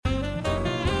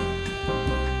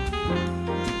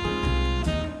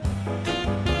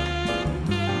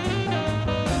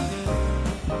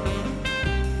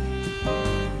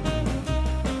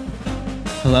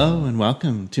Hello and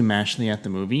welcome to Mashley at the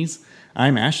Movies.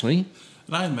 I'm Ashley.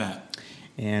 And I'm Matt.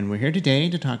 And we're here today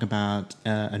to talk about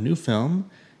a new film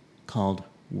called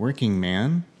Working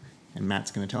Man. And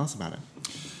Matt's going to tell us about it.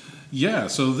 Yeah,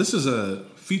 so this is a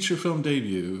feature film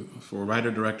debut for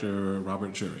writer-director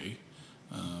Robert Jury.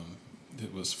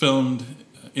 It was filmed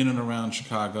in and around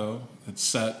Chicago. It's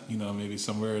set, maybe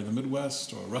somewhere in the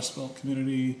Midwest or Rust Belt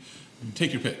community.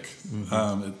 Take your pick.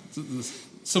 Mm-hmm. A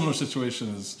similar situation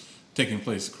is taking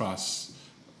place across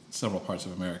several parts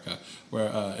of America, where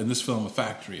in this film a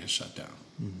factory is shut down.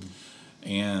 Mm-hmm.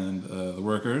 And the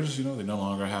workers, they no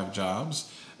longer have jobs.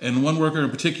 And one worker in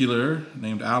particular,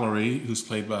 named Allery, who's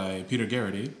played by Peter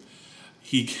Garrity,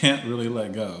 he can't really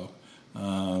let go.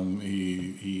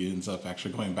 He ends up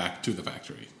actually going back to the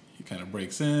factory. He kind of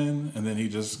breaks in, and then he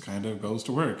just kind of goes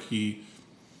to work. He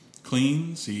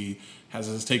cleans, he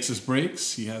takes his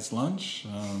breaks, he has lunch.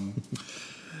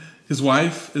 His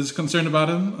wife is concerned about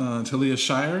him. Talia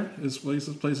Shire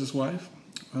plays his wife.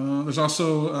 There's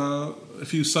also a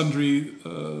few sundry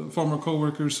former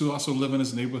co-workers who also live in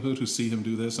his neighborhood who see him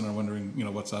do this and are wondering,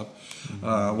 what's up.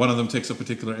 Mm-hmm. One of them takes a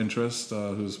particular interest,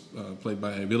 who's played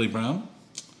by Billy Brown.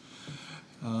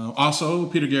 Also,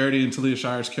 Peter Garrity and Talia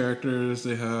Shire's characters,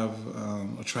 they have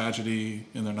a tragedy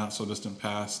in their not-so-distant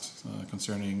past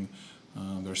concerning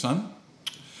their son.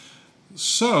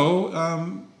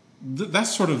 So, that's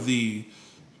sort of the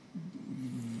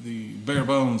bare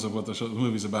bones of what the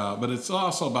movie's about, but it's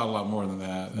also about a lot more than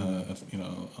that.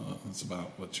 It's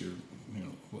about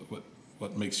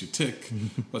what makes you tick,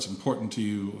 what's important to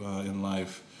you in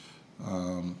life,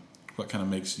 what kind of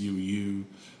makes you,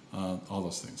 all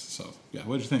those things. So, yeah,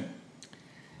 what did you think?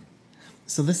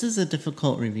 So this is a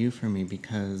difficult review for me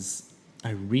because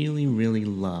I really, really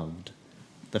loved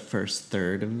the first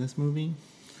third of this movie.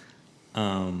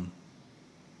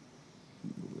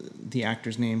 The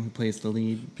actor's name who plays the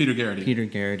lead? Peter Garrity. Peter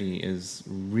Garrity is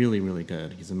really, really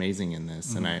good. He's amazing in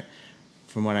this. Mm-hmm. And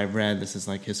from what I've read, this is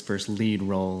like his first lead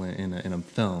role in a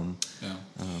film. Yeah.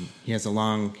 He has a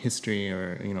long history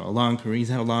a long career. He's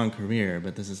had a long career,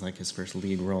 but this is like his first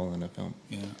lead role in a film.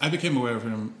 Yeah. I became aware of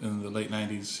him in the late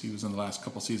 90s. He was in the last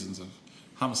couple seasons of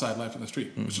Homicide: Life on the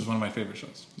Street, mm-hmm. which is one of my favorite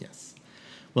shows. Yes.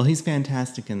 Well, he's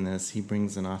fantastic in this. He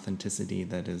brings an authenticity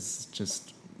that is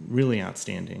just really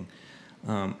outstanding.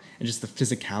 And just the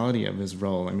physicality of his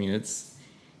role. I mean,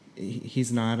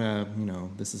 he's not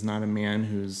this is not a man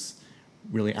who's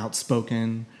really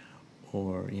outspoken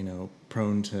or,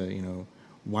 prone to,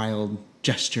 wild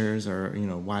gestures or,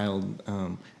 wild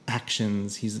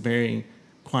actions. He's a very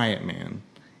quiet man,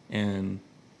 and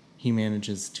he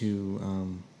manages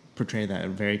to portray that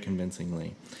very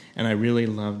convincingly. And I really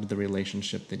loved the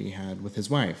relationship that he had with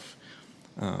his wife.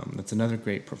 That's another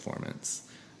great performance.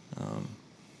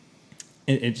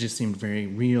 It just seemed very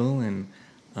real, and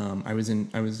I was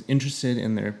interested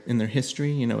in their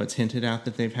history. It's hinted out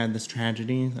that they've had this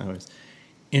tragedy. I was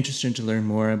interested to learn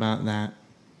more about that.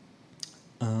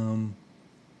 Then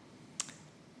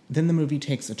the movie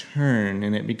takes a turn,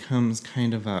 and it becomes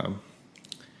kind of a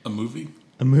movie.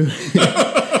 A movie,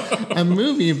 a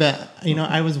movie. But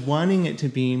I was wanting it to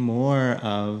be more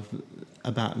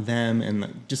about them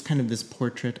and just kind of this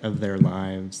portrait of their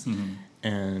lives. Mm-hmm.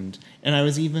 And I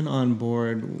was even on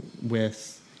board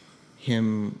with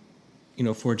him,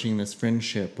 forging this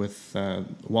friendship with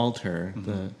Walter,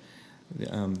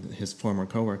 mm-hmm. His former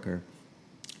coworker.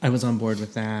 I was on board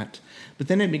with that, but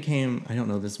then it became,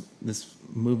 this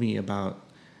movie about,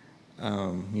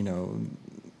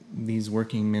 these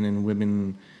working men and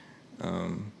women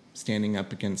standing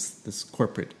up against this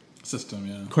corporate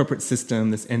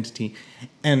system, this entity,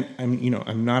 and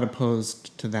I'm not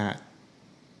opposed to that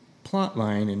plot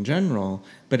line in general,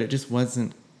 but it just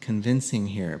wasn't convincing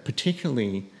here,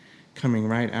 particularly coming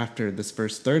right after this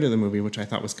first third of the movie, which I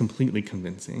thought was completely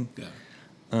convincing.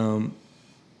 Yeah.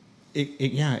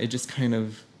 It just kind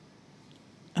of,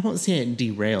 I won't say it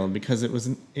derailed because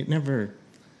it never,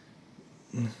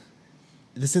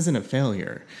 this isn't a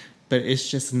failure, but it's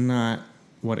just not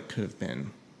what it could have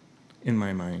been in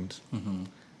my mind.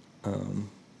 Mm-hmm.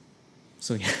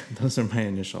 So yeah, those are my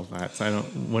initial thoughts.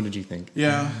 What did you think?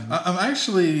 Yeah, I'm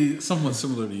actually somewhat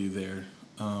similar to you there.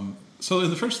 So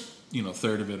in the first,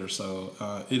 third of it or so,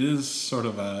 it is sort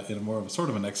of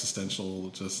an existential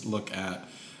just look at,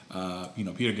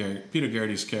 Peter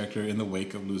Garrity's character in the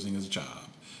wake of losing his job,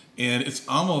 and it's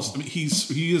almost, he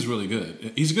is really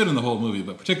good. He's good in the whole movie,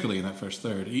 but particularly in that first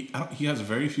third, he has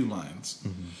very few lines.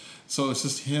 Mm-hmm. So it's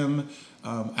just him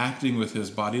acting with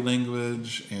his body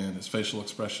language and his facial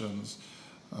expressions.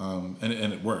 And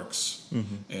it works.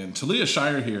 Mm-hmm. And Talia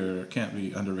Shire here can't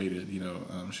be underrated.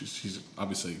 She's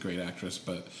obviously a great actress,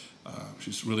 but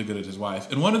She's really good at his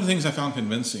wife. And one of the things I found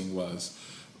convincing was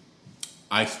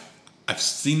I've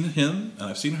seen him and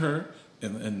I've seen her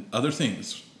in other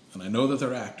things, and I know that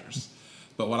they're actors.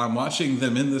 But when I'm watching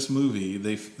them in this movie,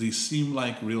 they seem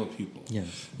like real people.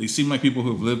 Yes. They seem like people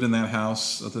who've lived in that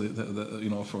house,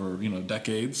 for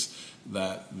decades.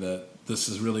 That this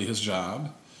is really his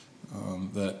job.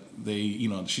 That they,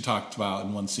 she talked about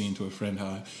in one scene to a friend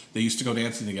how they used to go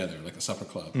dancing together, like a supper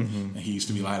club, and he used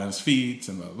to be lying on his feet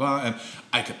and blah, blah, blah. And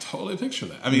I could totally picture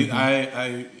that. I mean,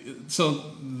 so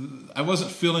I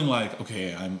wasn't feeling like,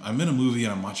 okay, I'm in a movie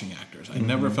and I'm watching actors. I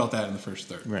never felt that in the first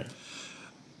third. Right.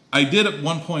 I did at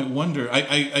one point wonder,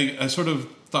 I sort of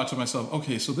thought to myself,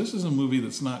 okay, so this is a movie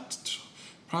that's not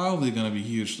probably going to be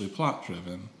hugely plot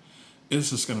driven.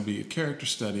 It's just going to be a character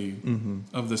study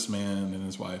of this man and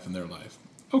his wife and their life.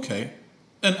 Okay.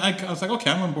 And I was like, okay,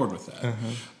 I'm on board with that.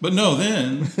 But no,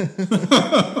 then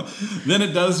then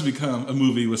it does become a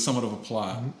movie with somewhat of a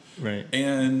plot. Right.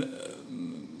 And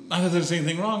not that there's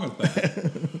anything wrong with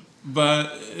that.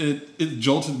 But it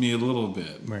jolted me a little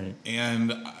bit. Right.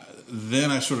 And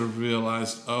then I sort of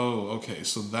realized, oh, okay,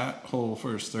 so that whole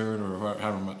first third or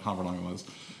however long it was,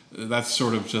 that's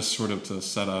sort of to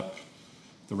set up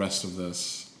the rest of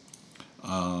this,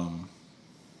 and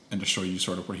to show you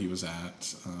sort of where he was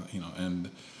at, and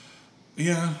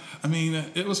yeah, I mean,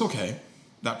 it was okay,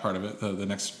 that part of it, the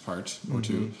next part or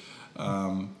two,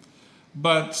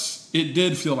 but it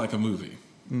did feel like a movie,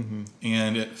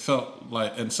 and it felt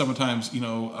like, and sometimes,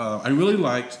 I really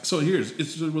liked, so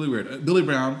it's really weird, Billy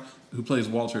Brown, who plays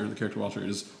Walter, the character Walter,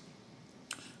 is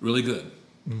really good,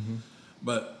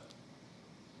 but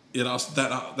it also,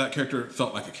 that character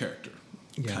felt like a character.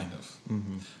 Yeah. Kind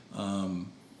of.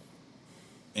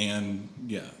 And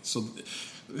yeah, so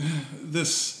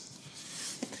this,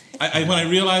 when I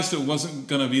realized it wasn't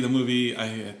going to be the movie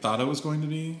I thought it was going to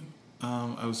be,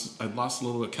 I lost a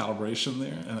little bit of calibration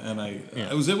there, and I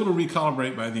was able to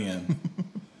recalibrate by the end.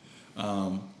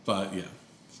 But yeah.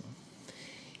 So.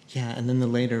 Yeah, and then the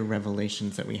later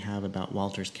revelations that we have about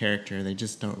Walter's character, they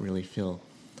just don't really feel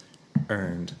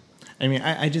earned. I mean,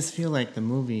 I just feel like the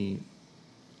movie,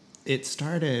 it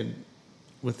started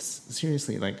with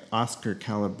seriously like Oscar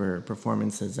caliber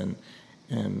performances and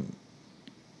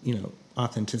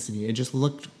authenticity. It just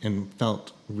looked and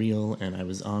felt real, and I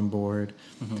was on board.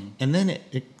 And then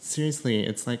it seriously,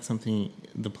 it's like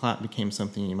the plot became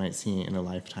something you might see in a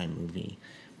Lifetime movie.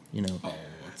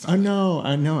 Oh no,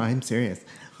 I'm serious.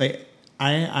 Like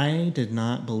I did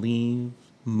not believe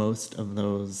most of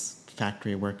those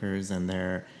factory workers and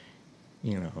their,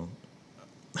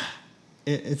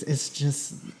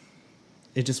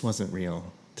 it just wasn't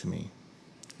real to me.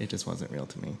 It just wasn't real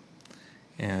to me.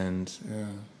 And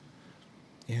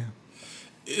yeah.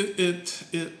 It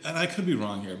and I could be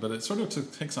wrong here, but it sort of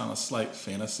takes on a slight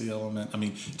fantasy element. I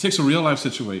mean, it takes a real life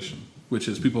situation, which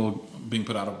is people being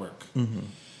put out of work.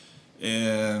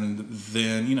 And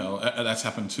then, that's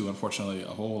happened to, unfortunately, a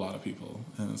whole lot of people.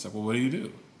 And it's like, well, what do you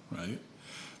do, right?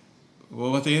 Well,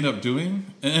 what they end up doing,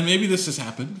 and maybe this has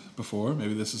happened before,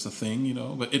 maybe this is a thing,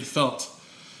 but it felt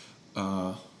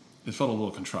a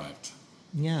little contrived.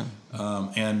 Yeah.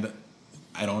 And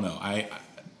I don't know.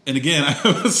 And again,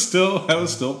 I was still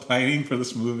pining for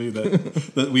this movie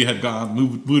that we had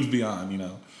moved beyond,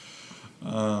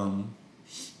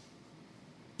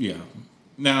 Yeah.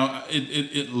 Now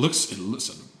it looks a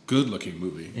good looking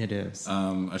movie. It is.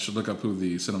 I should look up who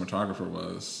the cinematographer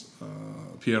was.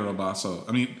 Piero Basso.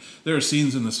 I mean, there are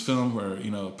scenes in this film where,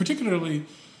 particularly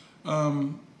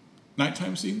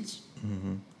nighttime scenes.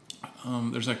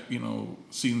 There's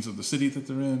scenes of the city that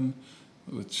they're in,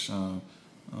 which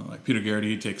like Peter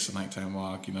Garrity takes a nighttime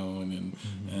walk,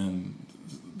 and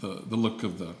the look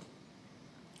of the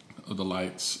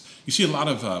lights. You see a lot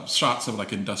of shots of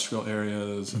like industrial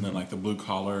areas, and then like the blue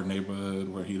collar neighborhood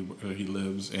where he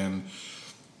lives, and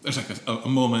there's like a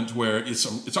moment where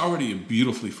it's already a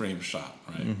beautifully framed shot,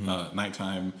 right?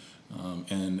 Nighttime,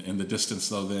 and in the distance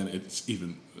though, then it's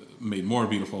even made more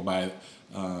beautiful by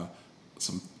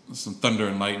some thunder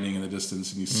and lightning in the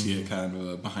distance, and you see it kind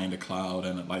of behind a cloud,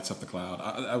 and it lights up the cloud.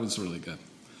 That was really good.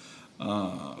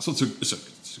 So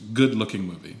it's a good looking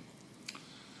movie.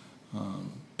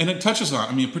 And it touches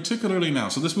on, particularly now.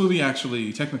 So this movie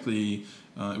actually, technically,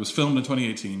 it was filmed in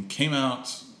 2018, came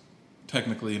out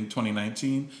technically in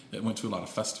 2019. It went to a lot of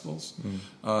festivals,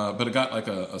 but it got like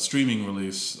a streaming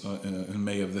release in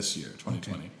May of this year,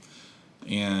 2020. Okay.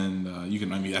 And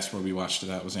that's where we watched it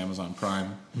at, was Amazon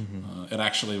Prime. It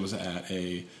actually was at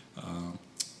a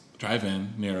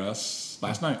drive-in near us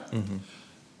last night.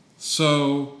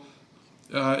 So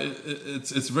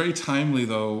It's very timely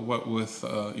though. What with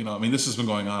I mean, this has been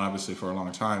going on obviously for a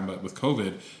long time, but with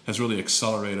COVID, has really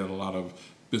accelerated a lot of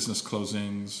business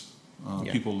closings,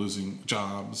 people losing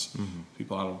jobs,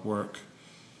 people out of work,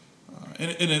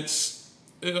 and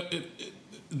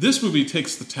this movie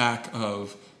takes the tack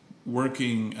of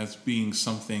working as being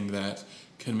something that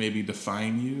can maybe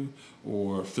define you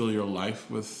or fill your life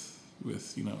with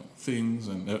things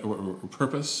and or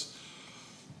purpose.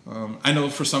 I know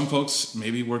for some folks,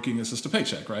 maybe working is just a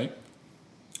paycheck, right?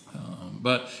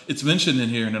 But it's mentioned in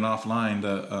here in an offline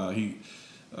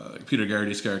that Peter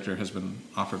Garrity's character has been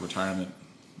offered retirement,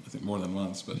 I think more than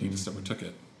once, but he just never took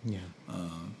it. Yeah.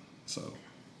 So,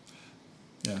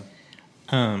 yeah.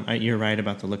 You're right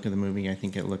about the look of the movie. I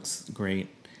think it looks great.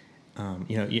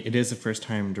 It is a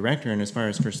first-time director, and as far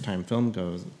as first-time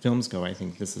films go, I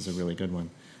think this is a really good one,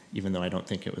 even though I don't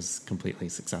think it was completely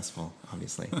successful,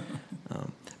 obviously.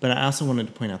 But I also wanted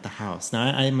to point out the house. Now,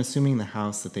 I'm assuming the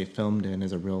house that they filmed in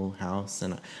is a real house,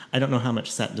 and I don't know how much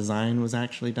set design was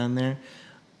actually done there,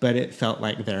 but it felt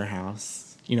like their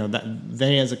house. That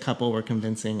they as a couple were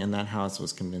convincing, and that house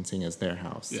was convincing as their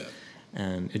house. Yeah.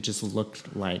 And it just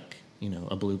looked like,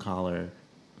 a blue-collar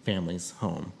family's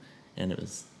home. And it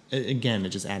was, again, it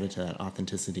just added to that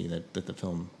authenticity that the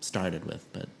film started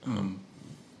with, but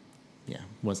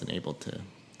wasn't able to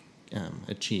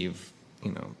achieve,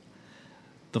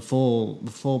 the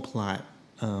full plot.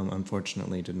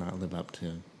 Unfortunately, did not live up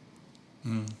to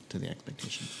the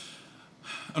expectations.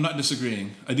 I'm not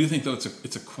disagreeing. I do think though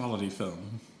it's a quality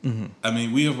film. Mm-hmm. I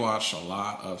mean, we have watched a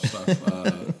lot of stuff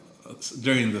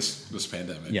during this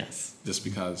pandemic. Yes, just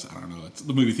because I don't know,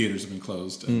 the movie theaters have been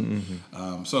closed, and,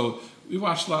 so we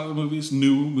watched a lot of movies,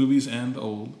 new movies and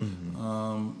old.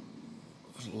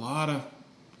 There's a lot of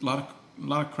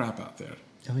crap out there.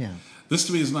 Oh yeah, this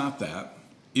to me is not that.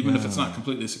 Even if it's not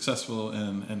completely successful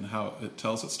in how it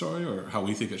tells its story or how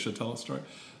we think it should tell its story,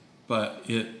 but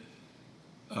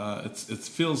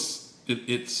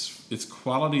it's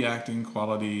quality acting,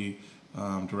 quality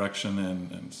direction,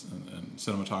 and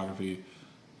cinematography,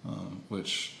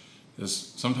 which is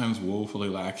sometimes woefully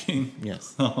lacking.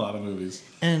 Yes, in a lot of movies.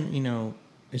 And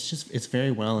it's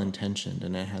very well intentioned,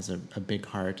 and it has a big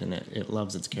heart, and it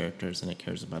loves its characters, and it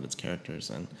cares about its characters,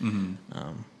 and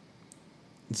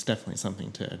it's definitely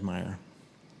something to admire.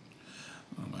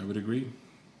 I would agree.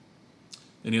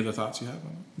 Any other thoughts you have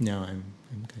on it? No, I'm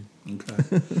good.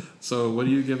 Okay. So what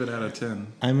do you give it out of 10?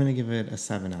 I'm going to give it a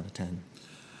 7 out of 10.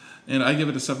 And I give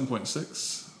it a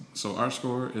 7.6. So our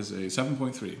score is a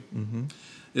 7.3. Mm-hmm.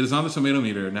 It is on the tomato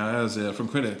meter. Now, as from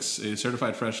critics, a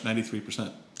certified fresh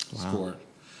 93% score.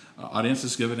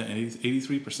 Audiences give it an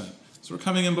 83%. So we're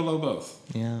coming in below both.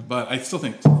 Yeah. But I still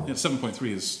think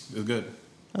 7.3 is good.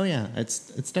 Oh, yeah.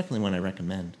 It's definitely one I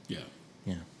recommend. Yeah.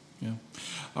 Yeah. Yeah.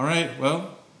 All right.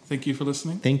 Well, thank you for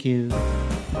listening. Thank you.